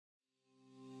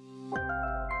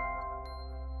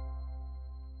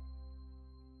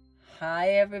Hi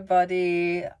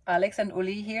everybody, Alex and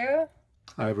Uli here.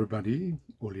 Hi everybody,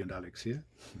 Ulli and Alex here.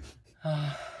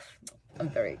 I'm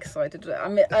very excited.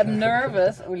 I'm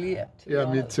nervous, Uli, to be Yeah,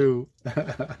 me honest. too.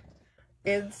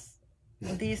 It's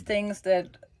these things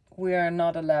that we are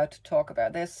not allowed to talk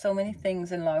about. There's so many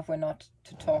things in life we're not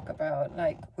to talk about.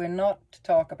 Like we're not to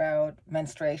talk about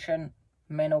menstruation,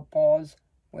 menopause.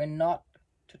 We're not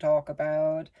to talk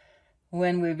about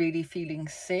when we're really feeling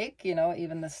sick,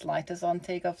 even the slightest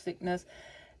intake of sickness.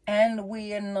 And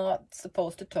we are not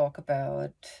supposed to talk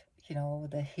about,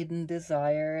 the hidden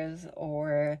desires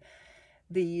or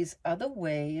these other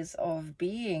ways of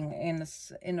being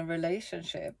in a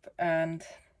relationship. And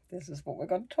this is what we're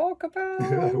going to talk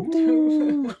about.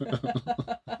 Ooh.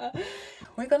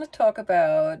 We're going to talk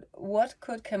about what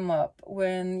could come up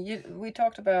when we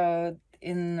talked about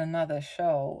in another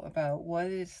show about what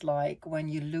it's like when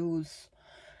you lose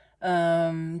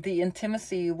the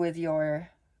intimacy with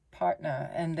your partner,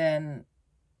 and then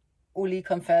Uli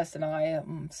confessed, and I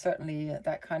am certainly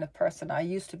that kind of person. I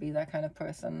used to be that kind of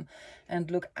person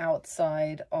and look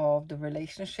outside of the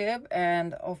relationship,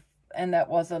 and that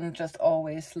wasn't just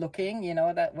always looking,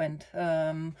 that went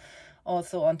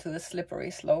also onto a slippery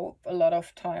slope a lot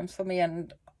of times for me,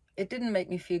 and it didn't make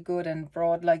me feel good, and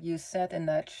brought, like you said in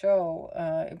that show,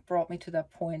 it brought me to that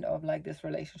point of like, this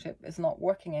relationship is not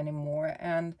working anymore.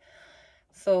 And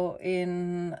so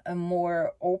in a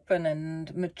more open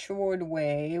and matured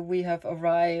way, we have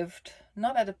arrived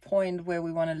not at a point where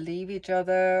we want to leave each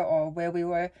other, or where we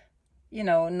were,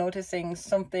 noticing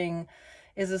something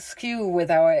is askew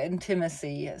with our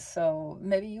intimacy. So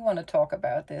maybe you want to talk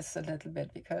about this a little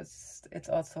bit, because it's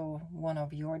also one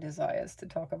of your desires to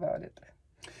talk about it.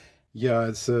 Yeah,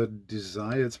 it's a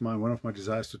desire. It's one of my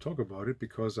desires to talk about it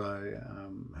because I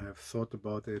have thought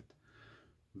about it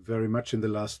very much in the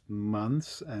last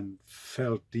months and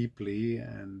felt deeply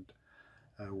and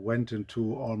went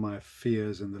into all my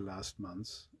fears in the last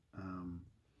months.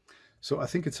 So I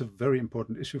think it's a very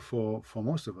important issue for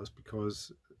most of us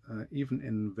because even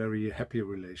in very happy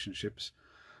relationships,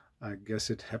 I guess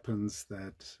it happens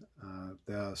that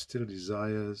there are still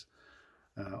desires,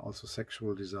 also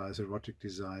sexual desires, erotic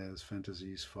desires,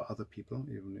 fantasies for other people,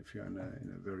 even if you're in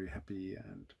a very happy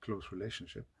and close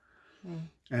relationship. Mm.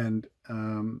 And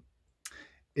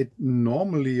it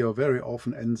normally or very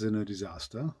often ends in a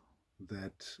disaster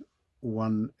that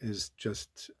one is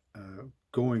just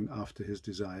going after his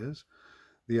desires.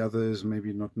 The other is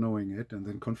maybe not knowing it and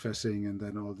then confessing, and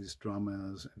then all these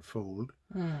dramas unfold.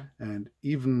 Mm. And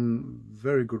even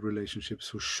very good relationships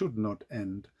who should not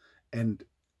end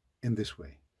in this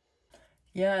way.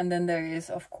 Yeah, and then there is,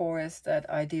 of course, that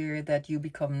idea that you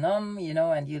become numb,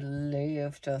 and you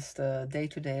live just a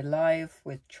day-to-day life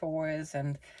with chores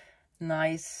and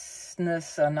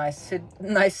niceness,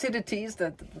 niceties,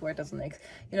 that word doesn't exist,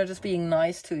 just being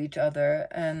nice to each other.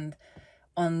 And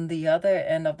on the other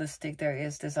end of the stick, there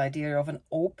is this idea of an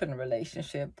open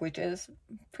relationship, which is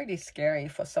pretty scary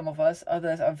for some of us.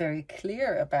 Others are very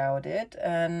clear about it.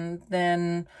 And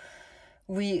then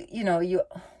we've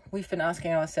been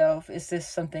asking ourselves, is this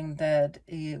something that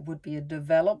it would be a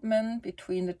development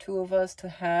between the two of us to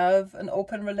have an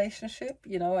open relationship,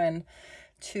 and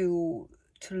to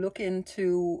look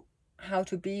into how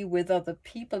to be with other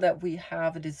people that we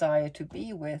have a desire to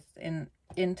be with in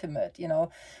intimate,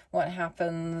 what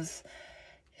happens.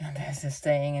 There's this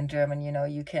saying in German,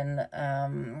 you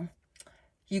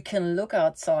can look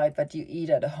outside, but you eat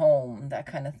at home, that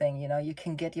kind of thing. You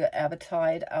can get your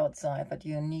appetite outside, but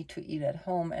you need to eat at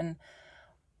home. And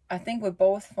I think we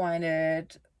both find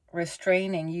it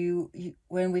restraining.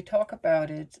 When we talk about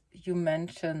it, you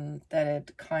mentioned that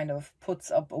it kind of puts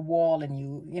up a wall in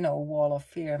you, a wall of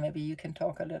fear. Maybe you can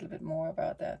talk a little bit more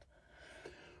about that.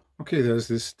 Okay, there's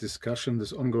this discussion,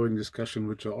 this ongoing discussion,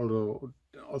 which I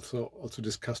also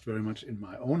discussed very much in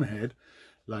my own head,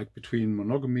 like between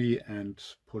monogamy and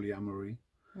polyamory.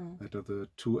 Mm. That are the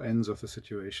two ends of the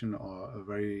situation, or a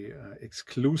very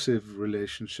exclusive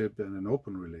relationship and an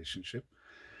open relationship.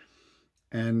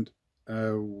 And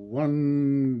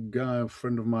one guy, a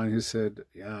friend of mine, he said,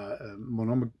 "Yeah,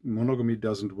 monogamy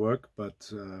doesn't work,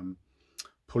 but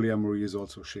polyamory is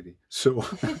also shitty." So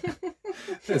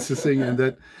that's the thing, and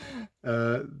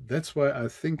that's why I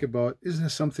think about: is there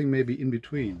something maybe in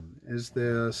between? Is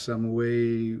there some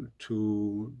way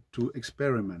to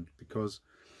experiment? Because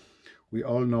we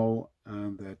all know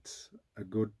that a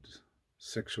good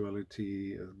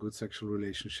sexuality, a good sexual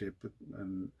relationship,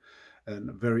 and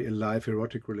a very alive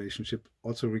erotic relationship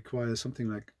also requires something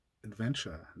like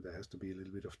adventure. And there has to be a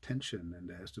little bit of tension, and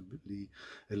there has to be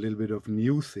a little bit of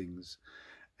new things.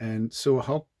 And so,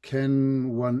 how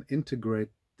can one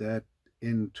integrate that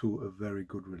into a very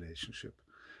good relationship,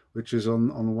 which is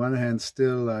on one hand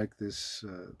still like this,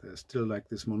 there's still like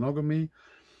this monogamy,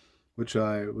 which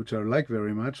I like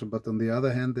very much, but on the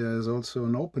other hand, there is also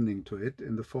an opening to it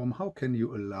in the form, how can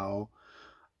you allow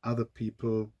other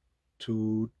people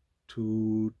to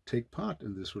take part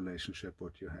in this relationship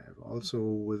what you have, also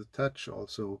with touch,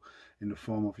 also in the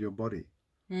form of your body.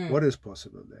 What is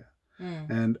possible there?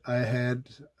 And I had,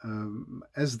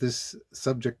 as this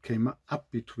subject came up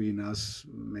between us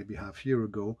maybe half year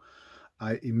ago,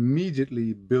 I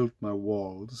immediately built my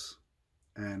walls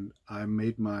and I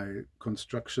made my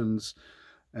constructions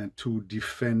and to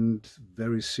defend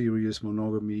very serious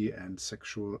monogamy and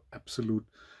sexual absolute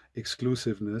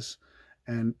exclusiveness.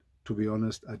 And to be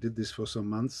honest, I did this for some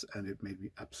months and it made me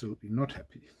absolutely not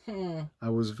happy. I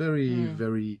was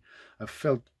I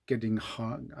felt getting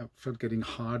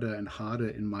harder and harder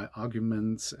in my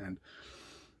arguments, and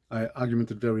I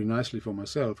argumented very nicely for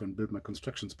myself and built my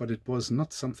constructions, but it was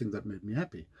not something that made me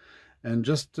happy. And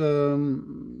just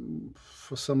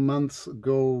for some months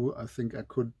ago, I think I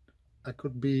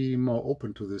could be more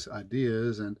open to these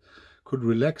ideas and could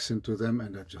relax into them,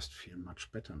 and I just feel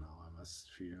much better now. I must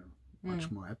feel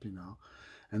much more happy now,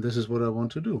 and this is what I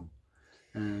want to do.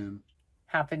 And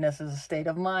happiness is a state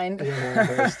of mind.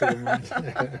 Yeah, state of mind.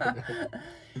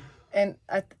 And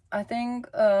I think,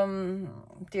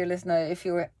 dear listener, if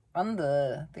you're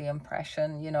under the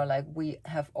impression, like we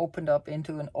have opened up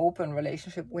into an open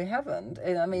relationship, we haven't.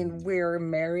 And I mean, we're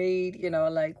married,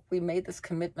 like we made this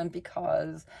commitment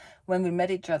because when we met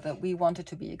each other, we wanted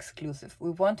to be exclusive. We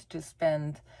wanted to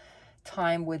spend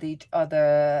time with each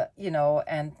other,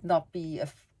 and not be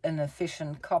an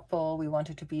efficient couple. We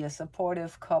wanted to be a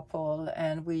supportive couple,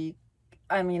 and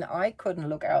I couldn't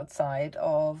look outside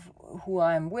of who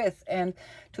I'm with. And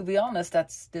to be honest,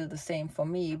 that's still the same for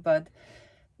me. But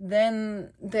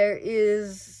then there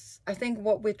is, I think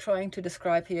what we're trying to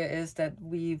describe here is that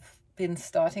we've been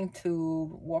starting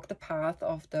to walk the path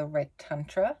of the Red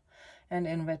Tantra. And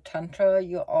in Red Tantra,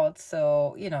 you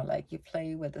also, like you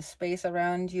play with the space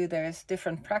around you. There's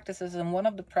different practices. And one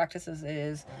of the practices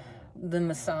is the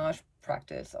massage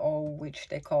practice, or which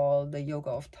they call the yoga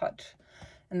of touch.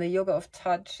 And the yoga of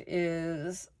touch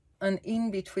is an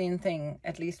in-between thing,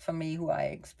 at least for me, who I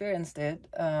experienced it,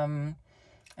 an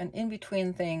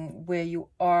in-between thing where you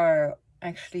are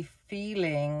actually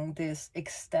feeling this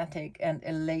ecstatic and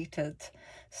elated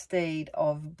state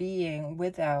of being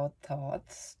without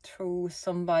thoughts through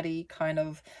somebody kind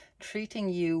of treating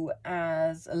you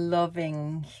as a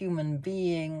loving human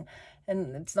being.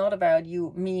 And it's not about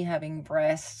me having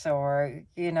breasts or,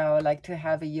 like to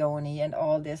have a yoni and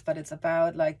all this, but it's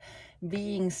about like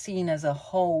being seen as a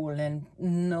whole and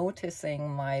noticing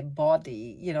my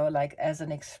body, like as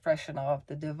an expression of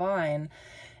the divine.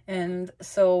 And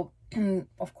so,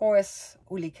 of course,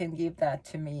 Uli can give that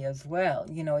to me as well.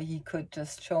 He could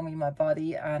just show me my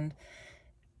body,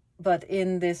 but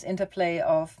in this interplay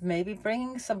of maybe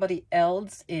bringing somebody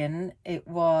else in, it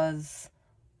was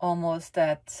almost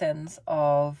that sense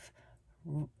of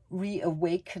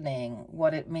reawakening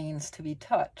what it means to be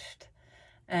touched.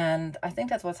 And I think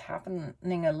that's what's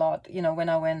happening a lot. When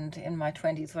I went in my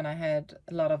 20s, when I had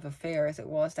a lot of affairs, it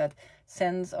was that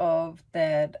sense of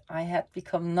that I had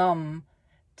become numb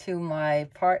to my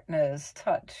partner's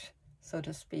touch, so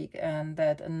to speak, and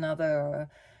that another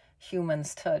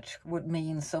human's touch would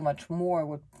mean so much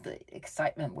more, the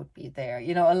excitement would be there,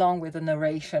 along with the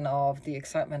narration of the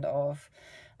excitement of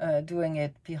doing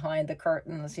it behind the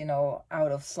curtains,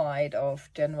 out of sight of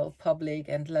general public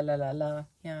and la la la la.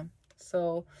 Yeah.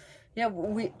 So, yeah,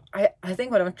 I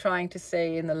think what I'm trying to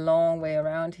say in the long way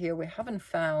around here, we haven't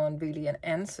found really an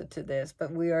answer to this,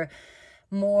 but we are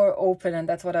more open, and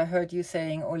that's what I heard you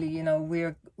saying, Oli.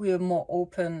 We're more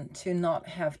open to not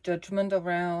have judgment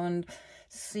around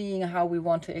seeing how we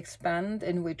want to expand,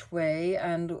 in which way,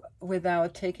 and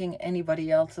without taking anybody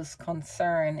else's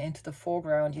concern into the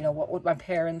foreground. What would my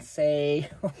parents say?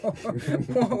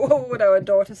 What would our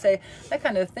daughter say? That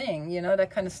kind of thing, that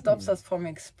kind of stops us from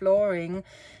exploring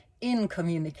in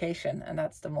communication. And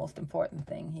that's the most important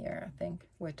thing here, I think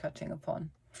we're touching upon.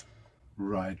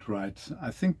 Right.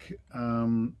 I think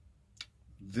the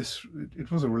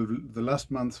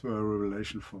last months were a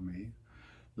revelation for me.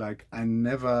 Like I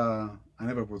never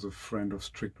was a friend of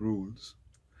strict rules,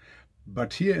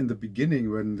 but here in the beginning,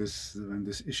 when this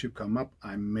issue come up,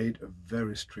 I made a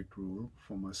very strict rule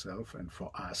for myself and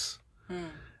for us.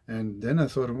 And then I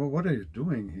thought, well, what are you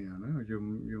doing here? No?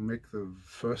 You make the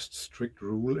first strict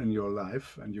rule in your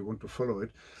life and you want to follow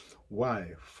it.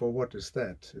 Why? For what is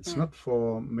that? It's not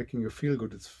for making you feel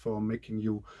good. It's for making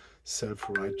you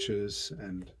self-righteous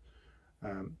and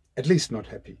at least not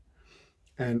happy.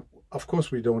 And of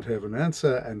course, we don't have an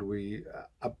answer, and we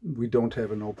don't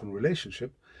have an open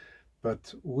relationship.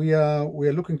 But we are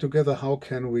looking together. How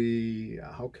can we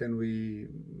a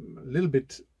little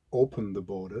bit open the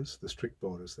borders, the strict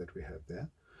borders that we have there,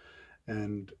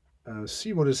 and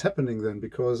see what is happening then?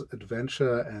 Because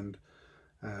adventure and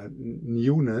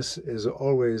newness is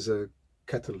always a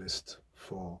catalyst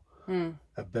for Mm.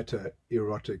 a better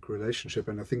erotic relationship.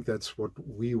 And I think that's what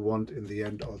we want in the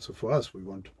end also for us. We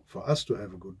want for us to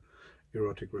have a good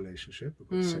erotic relationship, a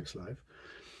good sex life.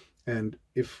 And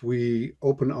if we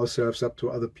open ourselves up to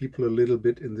other people a little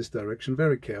bit in this direction,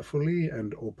 very carefully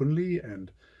and openly,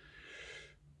 and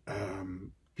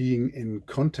being in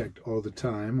contact all the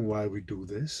time while we do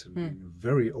this, and being a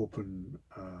very open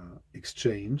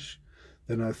exchange,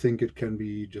 then I think it can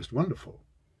be just wonderful.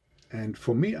 And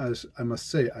for me, as I must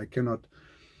say, I don't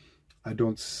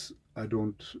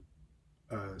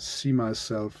see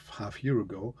myself half year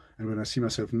ago, and when I see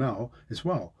myself now, it's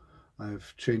wow,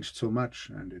 I've changed so much,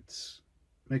 and it's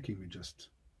making me just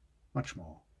much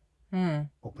more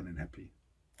open and happy.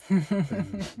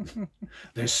 Then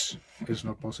this is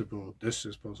not possible. This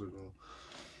is possible.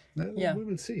 Yeah. We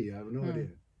will see. I have no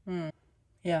idea.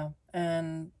 Yeah,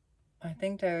 and I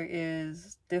think there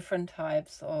is different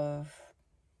types of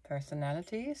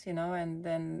personalities, and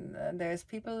then there's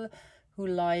people who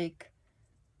like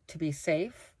to be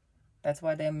safe. That's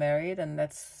why they're married, and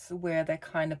that's where they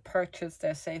kind of purchase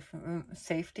their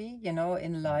safety,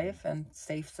 in life, and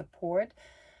safe support.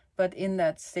 But in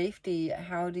that safety,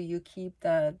 how do you keep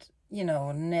that,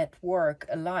 network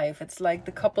alive? It's like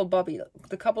the couple bubble.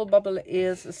 The couple bubble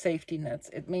is a safety net.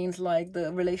 It means like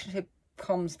the relationship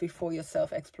comes before your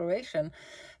self-exploration,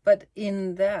 but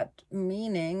in that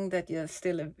meaning that you're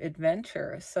still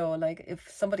adventure. So like if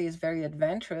somebody is very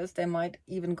adventurous, they might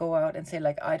even go out and say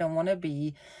like, I don't want to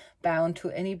be bound to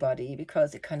anybody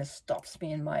because it kind of stops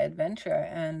me in my adventure.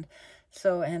 And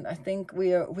I think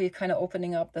we're kind of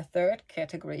opening up the third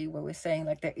category where we're saying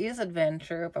like there is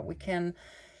adventure, but we can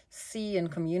see and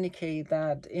communicate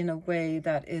that in a way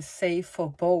that is safe for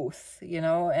both,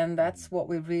 and that's what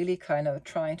we're really kind of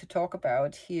trying to talk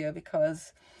about here,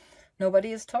 because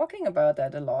nobody is talking about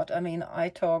that a lot. I mean, I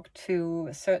talk to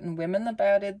certain women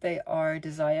about it. They are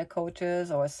desire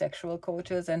coaches or sexual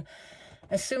coaches, and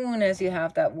as soon as you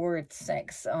have that word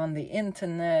sex on the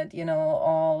internet,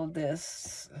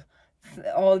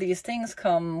 all these things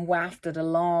come wafted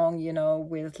along,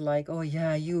 with like, oh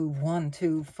yeah, you want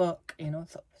to fuck,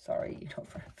 so sorry,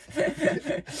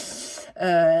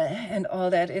 and all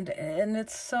that, and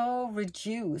it's so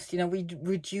reduced. We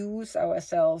reduce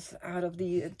ourselves out of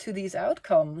to these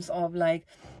outcomes of like,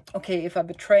 okay, if I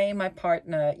betray my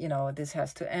partner, this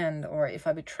has to end, or if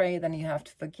I betray, then you have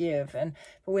to forgive. But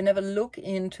we never look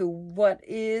into what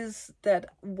is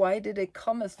that, why did it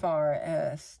come as far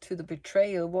as to the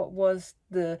betrayal? What was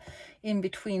the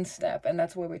in-between step? And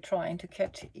that's where we're trying to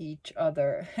catch each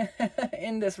other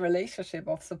in this relationship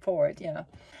of support. Yeah.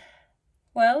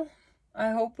 Well, I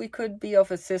hope we could be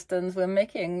of assistance. We're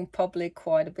making public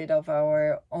quite a bit of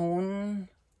our own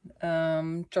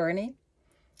journey.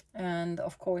 And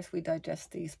of course, we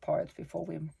digest these parts before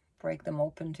we break them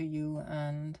open to you.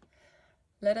 And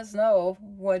let us know,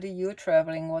 what are you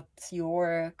traveling? What's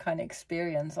your kind of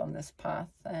experience on this path?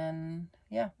 And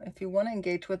yeah, if you want to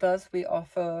engage with us, we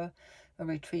offer a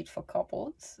retreat for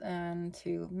couples and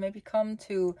to maybe come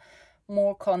to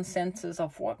more consensus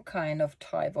of what kind of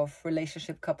type of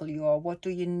relationship couple you are. What do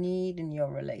you need in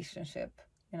your relationship?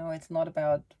 It's not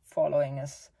about following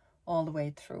us all the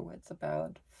way through. It's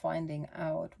about finding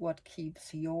out what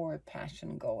keeps your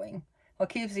passion going, what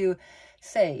keeps you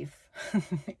safe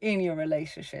in your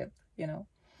relationship,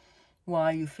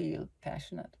 while you feel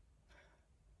passionate.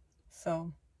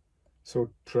 So,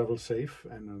 travel safe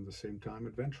and at the same time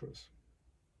adventurous.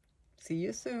 see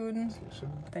you soon. See you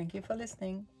soon. Thank you for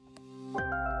listening.